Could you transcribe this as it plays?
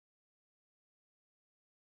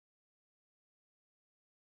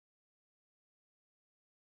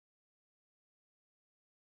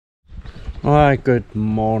Hi, good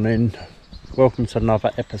morning. Welcome to another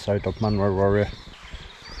episode of MUNRO Warrior.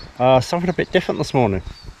 Something a bit different this morning.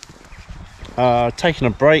 Taking a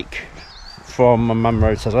break from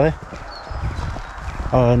MUNRO today,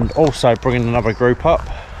 and also bringing another group up.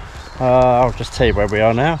 I'll just tell you where we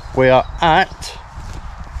are now. We are at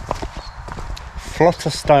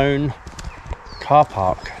Flotterstone car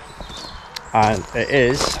park, and it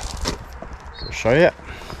is, I'll show you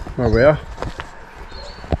where we are.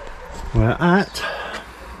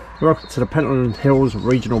 Welcome to the Pentland Hills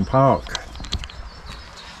Regional Park.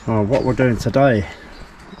 What we're doing today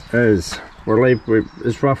is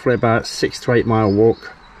it's roughly about 6 to 8 mile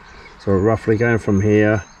walk. So we're roughly going from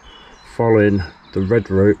here, following the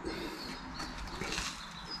red route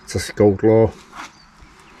to Scaldlaw.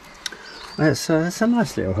 It's a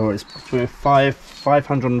nice little hill. It's between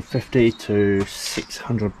 550 to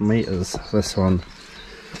 600 meters. This one.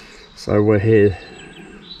 So we're here.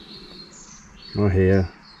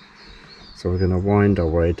 So we're going to wind our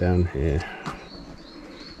way down here,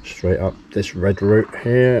 straight up this red route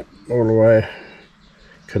here, all the way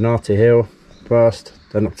Canarty Hill first,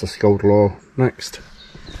 then up to Scaldlaw next.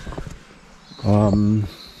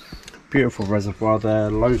 Beautiful reservoir there,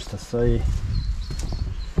 loads to see.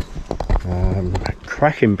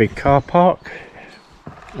 Cracking big car park.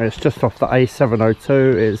 It's just off the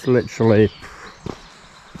A702. It's literally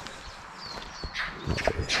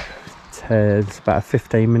it's about a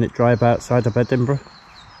 15-minute drive outside of Edinburgh,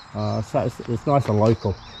 so it's nice and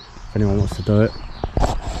local if anyone wants to do it.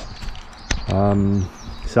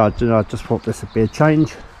 So I just thought this would be a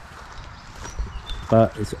change,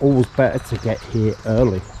 but it's always better to get here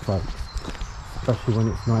early, folks, especially when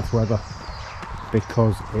it's nice weather,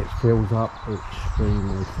 because it fills up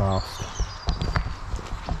extremely fast.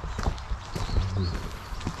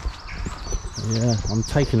 Yeah, I'm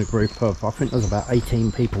taking a group of, I think there's about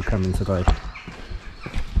 18 people coming today.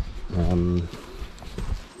 I'll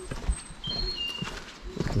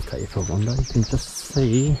take you for a wander. You can just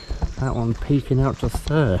see that one peeking out just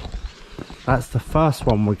there. That's the first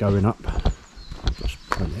one we're going up. Just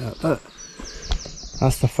point it out there.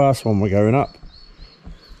 That's the first one we're going up.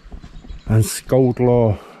 And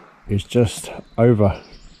Scaldlaw is just over,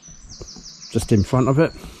 just in front of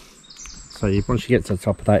it. So once you get to the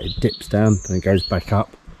top of that, it dips down, then it goes back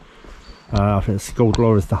up. I think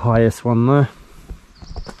Scaldlaw is the highest one there.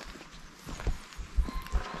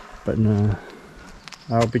 But no,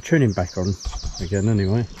 I'll be tuning back on again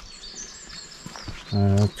anyway.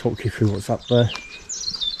 Talk you through what's up there.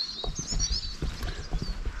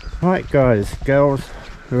 Right guys, girls,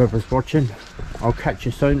 whoever's watching, I'll catch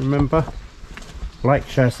you soon. Remember, like,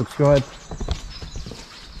 share, subscribe.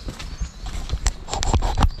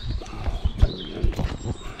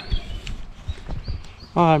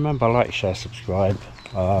 Remember, like, share, subscribe.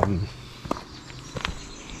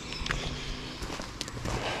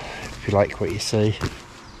 If you like what you see,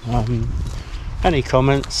 any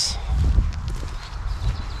comments,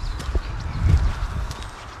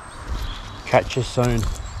 catch you soon.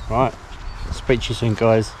 Right, speak to you soon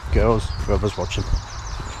guys, girls, whoever's watching.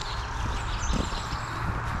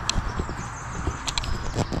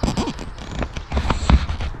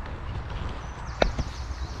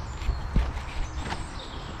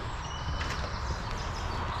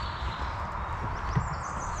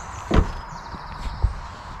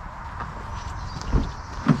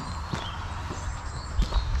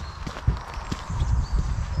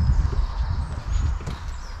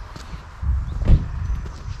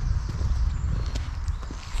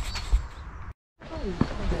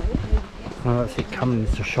 That's it coming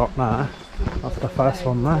into shot now. That's the first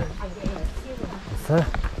one there. That's there.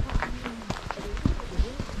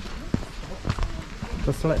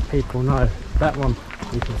 Just to let people know, that one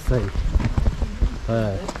you can see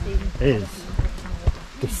there is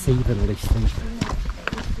deceivingly steep.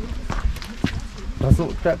 Doesn't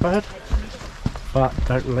look that bad, but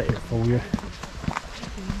don't let it fool you.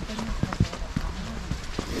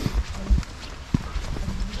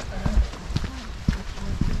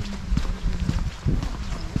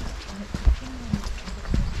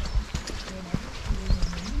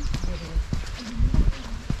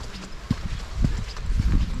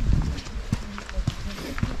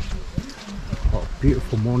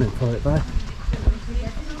 Beautiful morning for it there.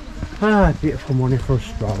 Beautiful morning for a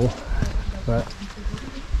stroll, but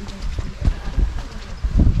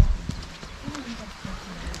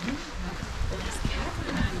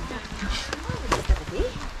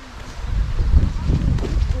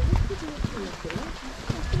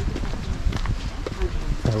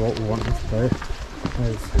so what we want to do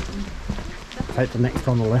is take the next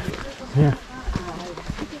on the left here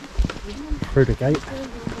through the gate.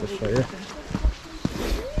 I'll show you.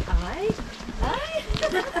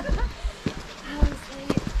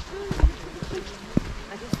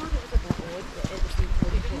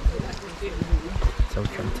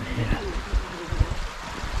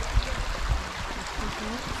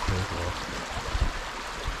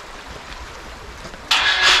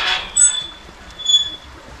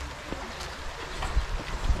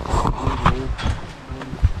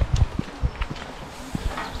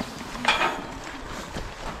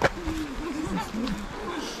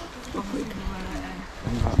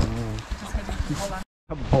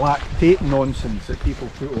 tape nonsense that people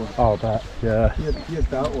put on. Oh, that, yeah. Here's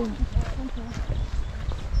that one.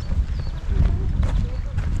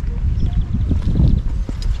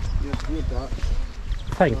 Here's that.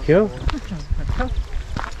 Thank you.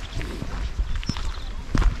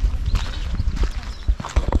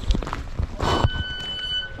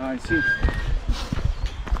 I see.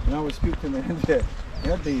 When I was speaking to the they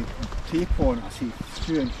had the tape on, I see,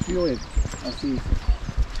 Stu and Steely, I see,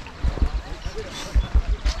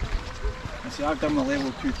 I've done my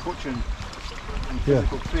level 2 coaching and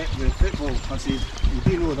physical prep with football. I say, you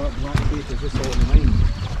do know that black tape is just all in the mind.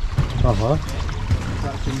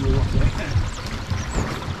 That's when you watch it.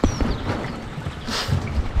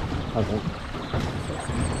 I don't.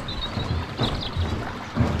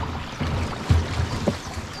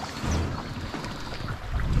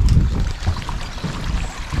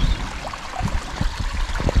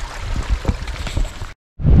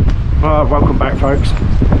 Right, welcome back, folks.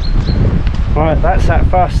 Right, that's that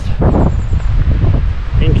first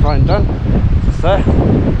incline done. Just there.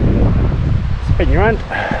 Spin your hand.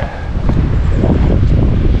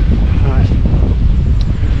 Right.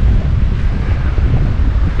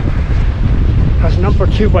 There's a number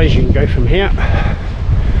of 2 ways you can go from here.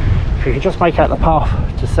 If you can just make out the path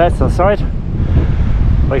just there to the side,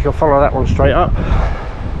 or you can follow that one straight up.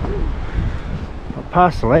 But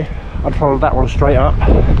personally, I'd follow that one straight up.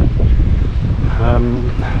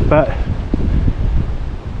 But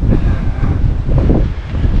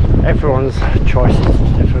everyone's choice is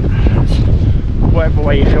different. It's whatever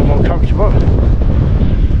way you feel more comfortable.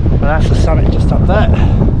 But that's the summit just up there. I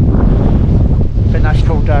think that's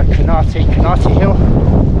called Canarty Hill.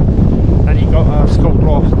 Then you got Skull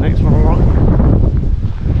Dwarf, the next one along.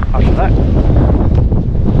 After that.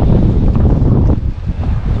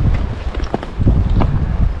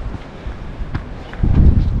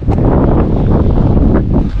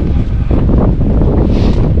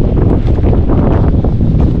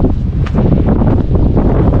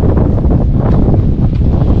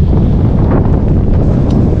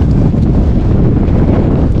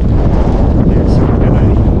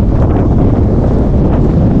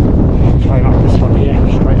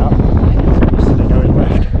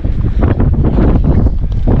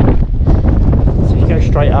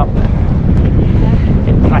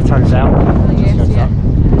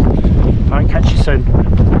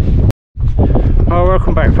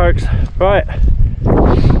 Folks, right,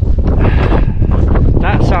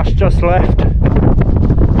 that's us just left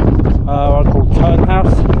one called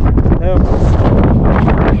Turnhouse Hill.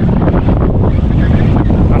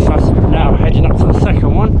 That's us now heading up to the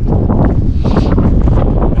second one.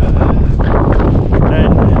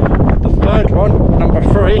 Then the third one, number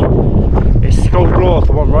 3, is Skull Dwarf,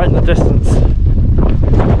 the one right in the distance.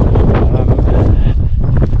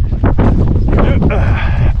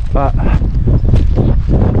 But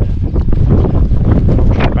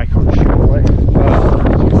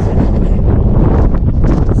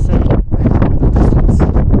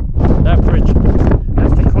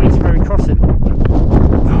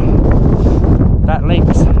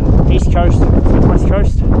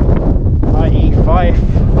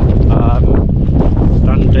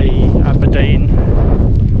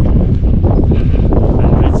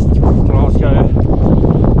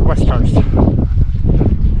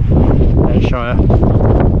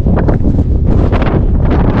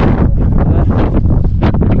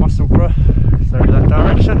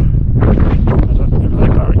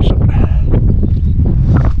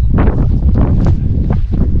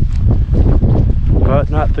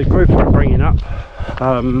the group I'm bringing up,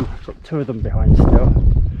 got 2 of them behind still.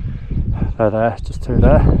 They're there, just 2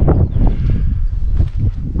 there.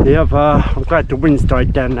 The other, I'm glad the wind's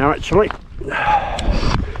died down now actually.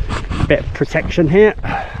 Bit of protection here.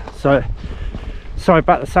 So, sorry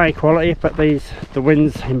about the sound quality, but the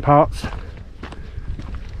wind's in parts.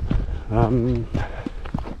 But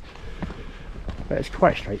it's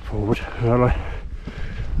quite straightforward, really.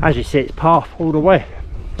 As you see, it's path all the way.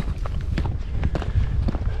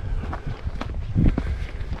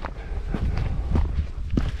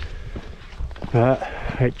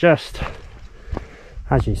 It just,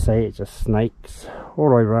 as you see, it just snakes all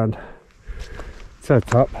the way around to the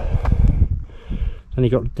top. Then you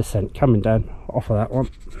got the descent coming down off of that one,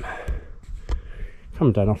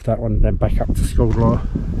 coming down off that one, then back up to Skuldlaw.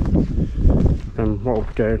 And what we'll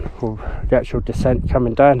be doing, the actual descent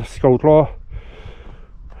coming down Skuldlaw,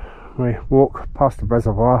 we walk past the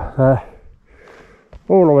reservoir there,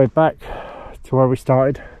 all the way back to where we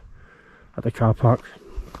started at the car park.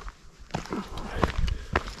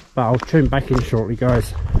 But I'll tune back in shortly,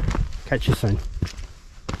 guys. Catch you soon.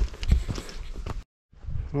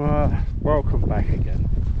 Welcome back again.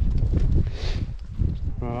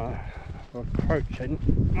 We're approaching.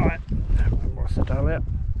 Right, what's the dahlia?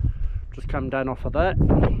 Just come down off of that.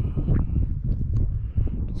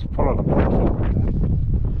 Just follow the path.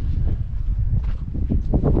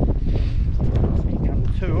 So you come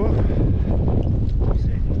to, what's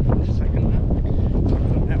it, second,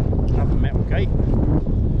 another metal gate,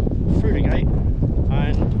 through the gate,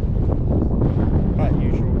 and like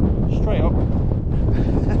usual, straight up,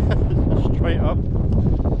 straight up.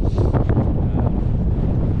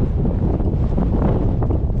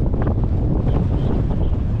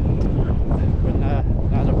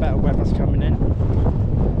 Now the better weather's coming in.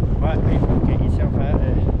 Right, people, get yourself out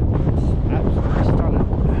there. It's absolutely stunning.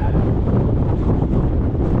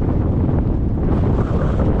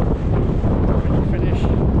 When you finish,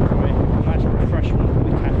 enjoy a nice refreshment at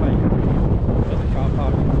the cafe at the car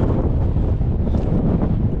park.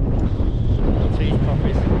 Teas,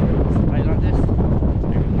 coffees, something like this.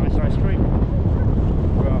 Maybe nice ice cream.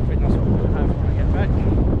 Well, I think that's what we'll have when I get back.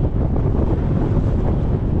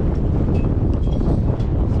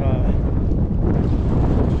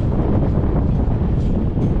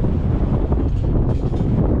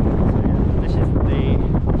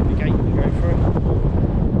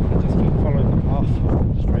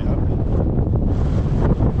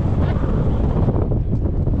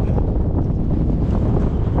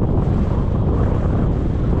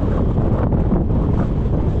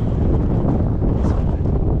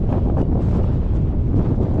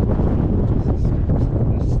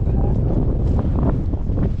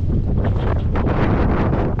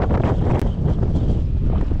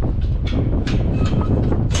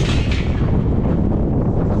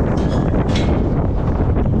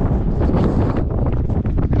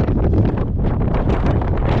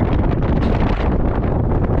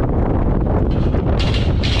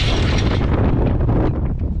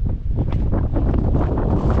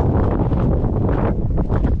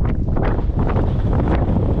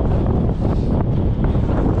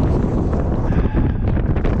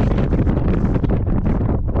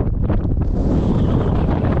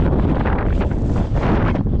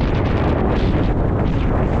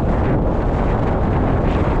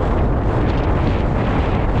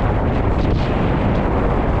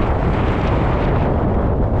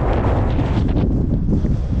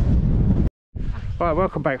 Right,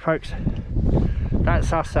 welcome back folks.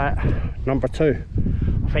 That's us at number 2.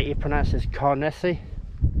 I think he pronounces Carnessi.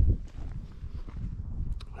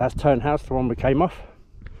 That's Turnhouse, the one we came off.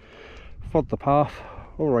 Followed the path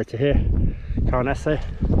all the way to here, Carnessi.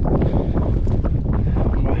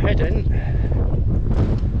 And we're heading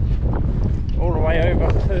all the way over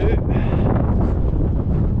to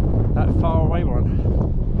that far away one,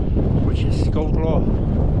 which is Scald Law.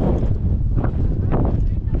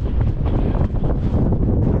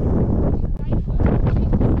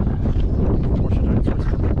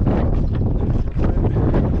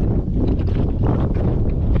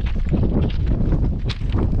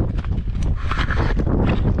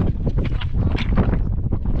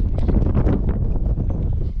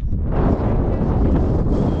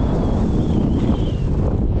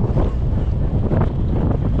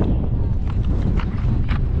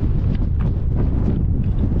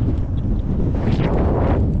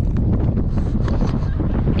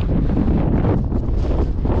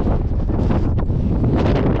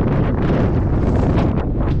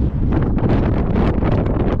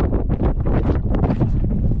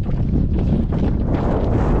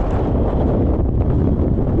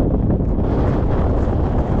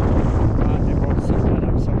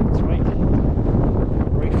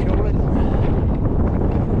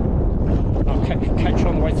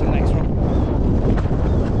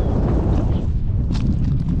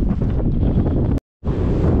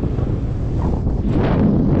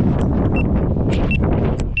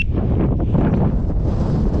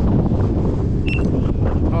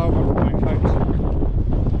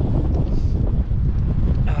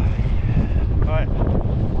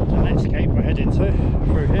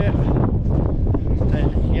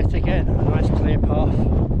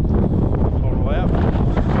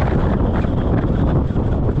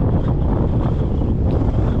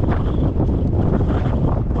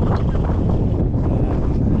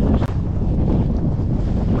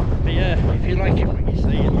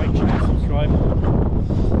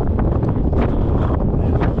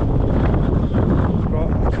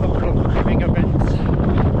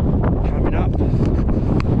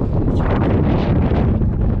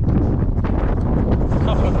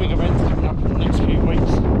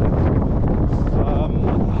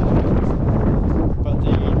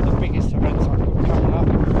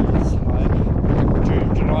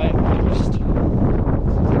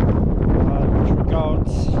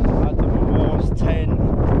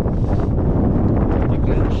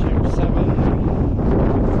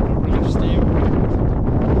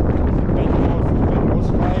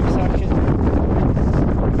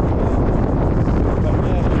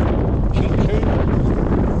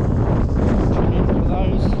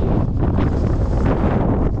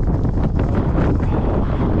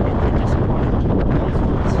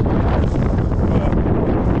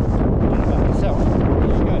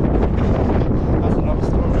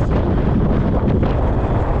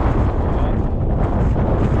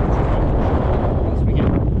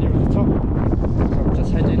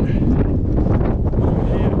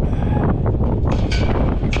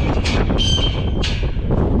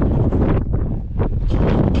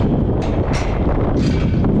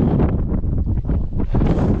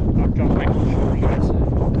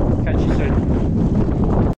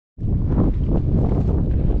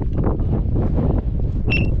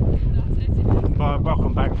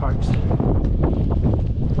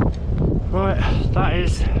 Right, that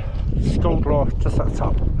is school door just at the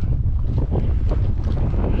top.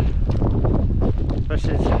 This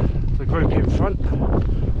is the group in front.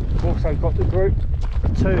 Also got the group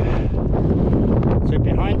two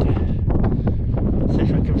behind. See if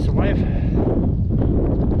I can give us a wave.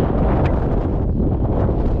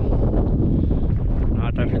 No,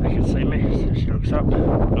 I don't think they can see me, so she looks up. No.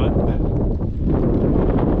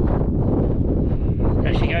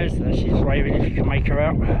 There she goes, there she's waving if you can make her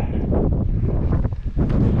out.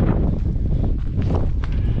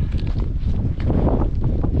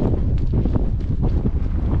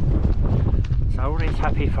 So all these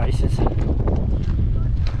happy faces.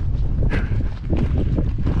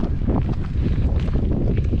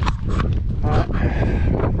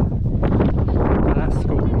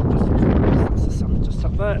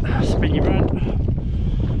 Spin you round.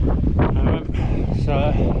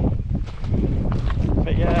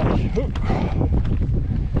 But yeah,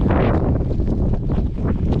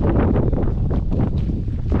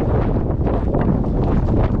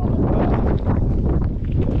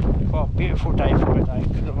 well, beautiful day for a day.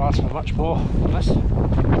 Couldn't have asked for much more than this.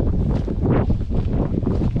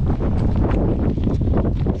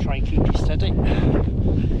 Try and keep you steady and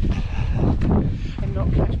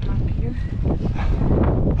not catch back here.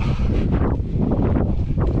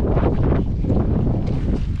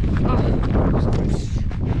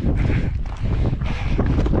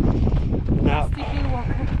 Now,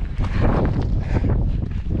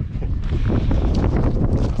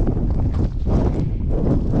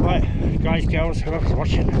 right, guys, girls, whoever's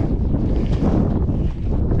watching,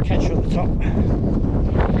 catch you at the top.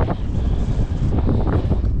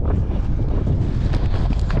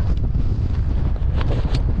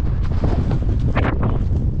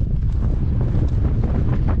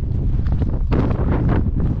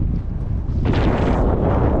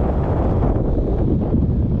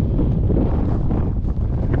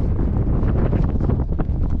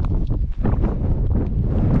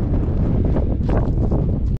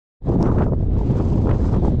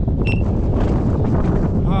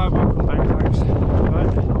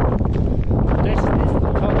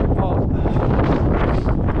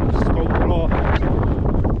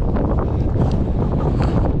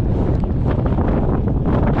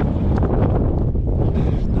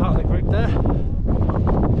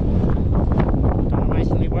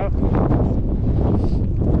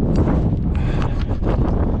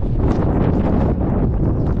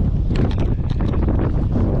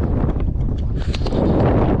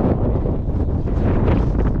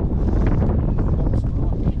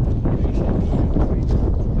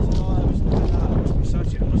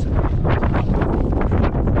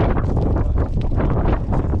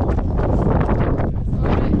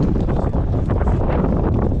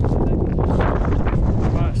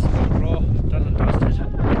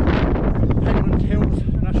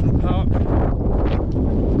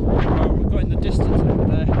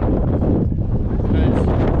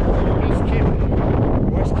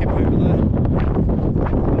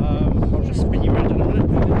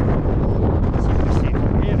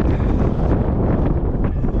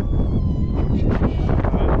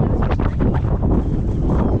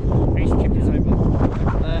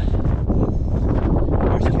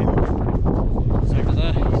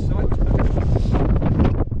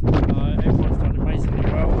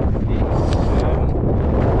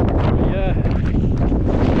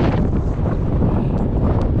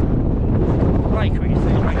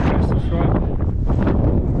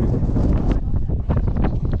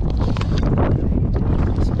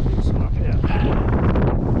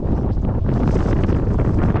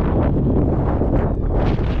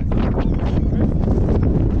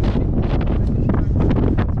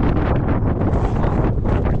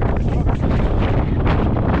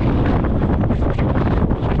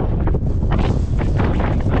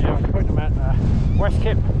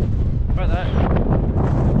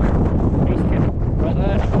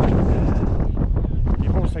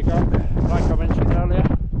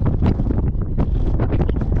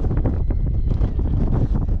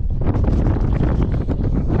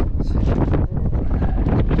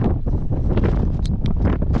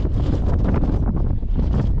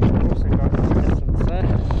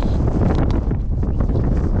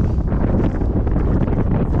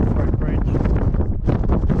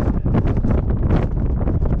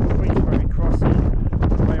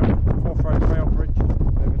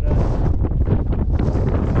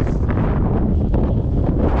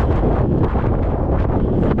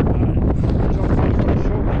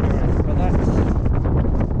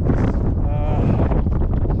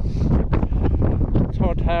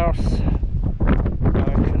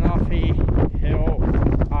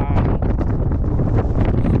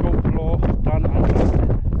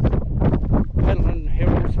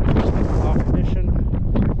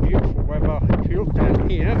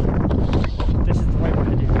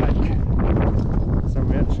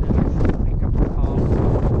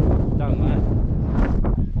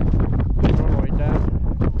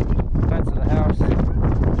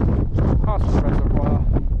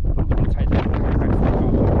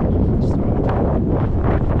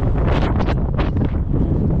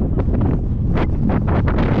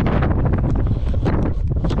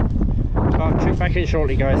 back in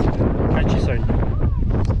shortly, guys. Catch you soon.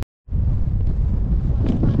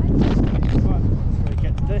 Right, so we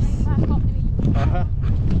get to this.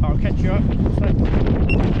 I'll catch you up.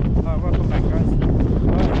 Welcome back, guys.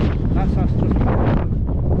 That's us just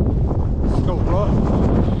school block.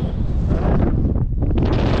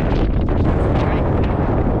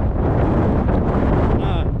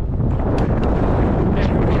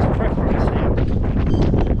 Everybody's preference here.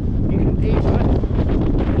 You can either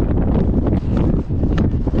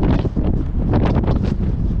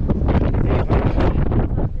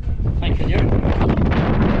thank you.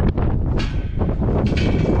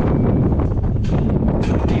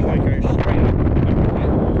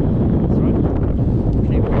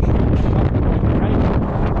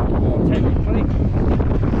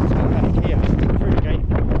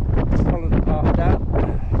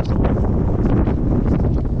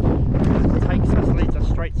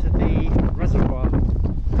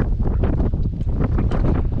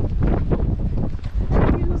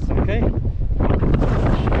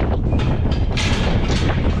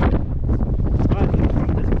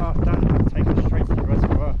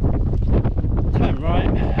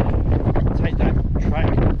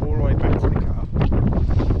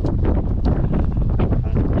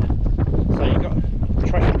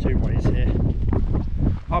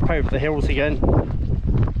 Over the hills again,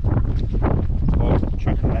 or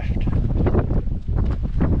track left.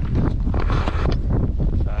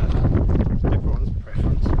 Everyone's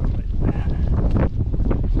preference, really.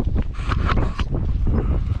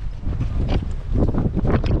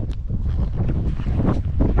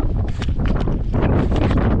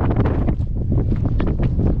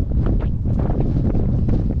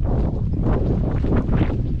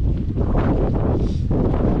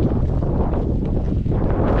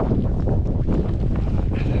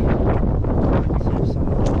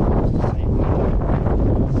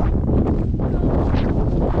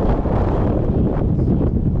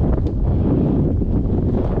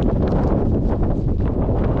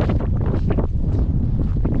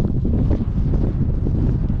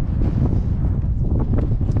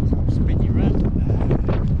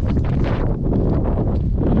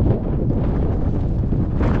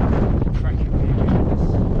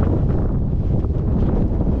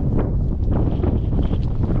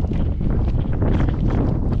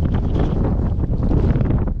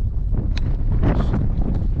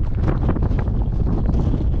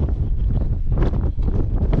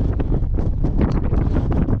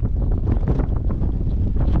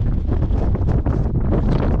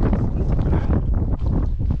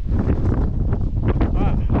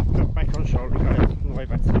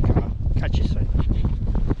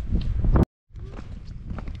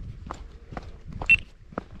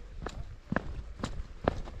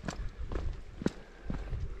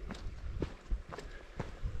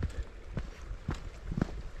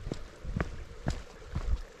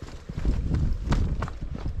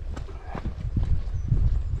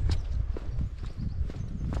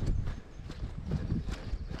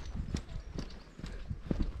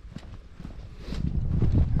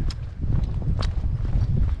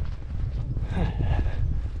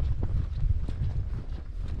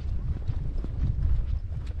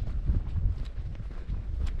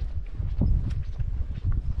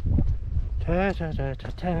 Ta ta ta ta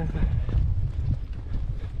ta.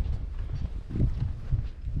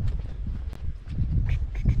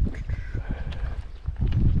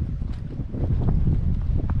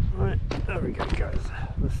 Right, there we go, guys.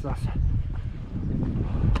 This is us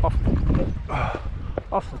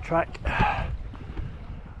off the track,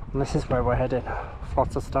 and this is where we're heading,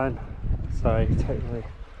 Flotterstone. So you totally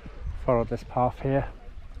follow this path here.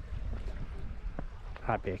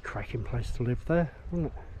 That'd be a cracking place to live there,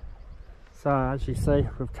 wouldn't it? So as you see,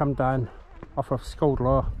 we've come down off of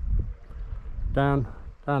Scaldlaw, down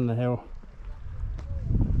the hill,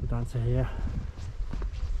 down to here.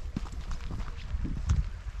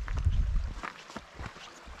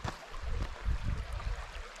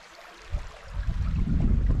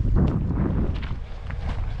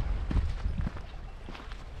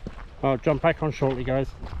 I'll jump back on shortly, guys.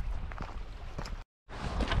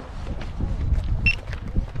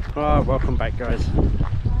 Welcome back, guys.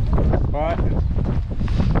 Right,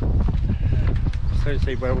 so you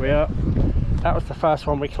see where we are. That was the first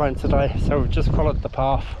one we climbed today, so we've just followed the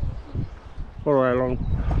path all the way along,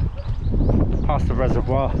 past the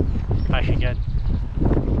reservoir, back again,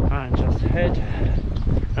 and just head.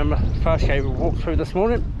 Remember, first gate we walked through this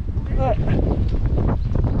morning. So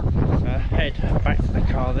head back to the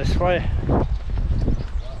car this way.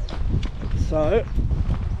 So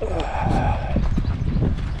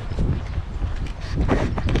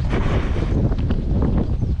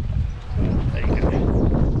there you go.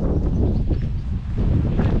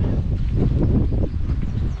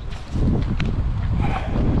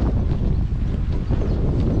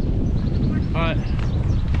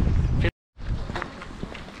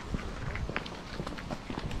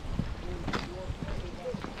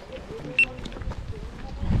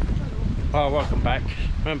 come back.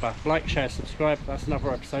 Remember, like, share, subscribe. That's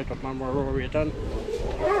another episode of MUNRO Warrior done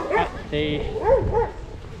at the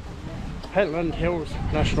Pentland Hills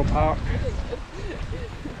National Park.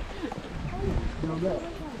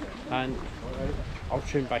 And I'll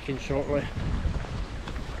tune back in shortly.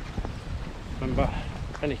 Remember,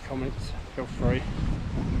 any comments, feel free.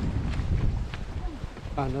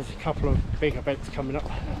 And there's a couple of big events coming up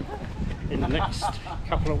in the next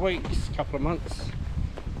couple of weeks, couple of months,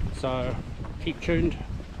 so keep tuned.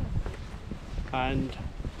 And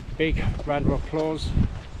big round of applause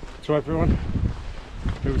to everyone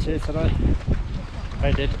who was here today.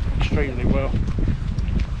 They did extremely well,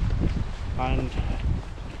 and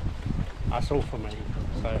that's all for me.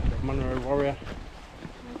 So MUNRO Warrior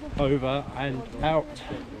over and out.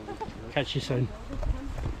 Catch you soon.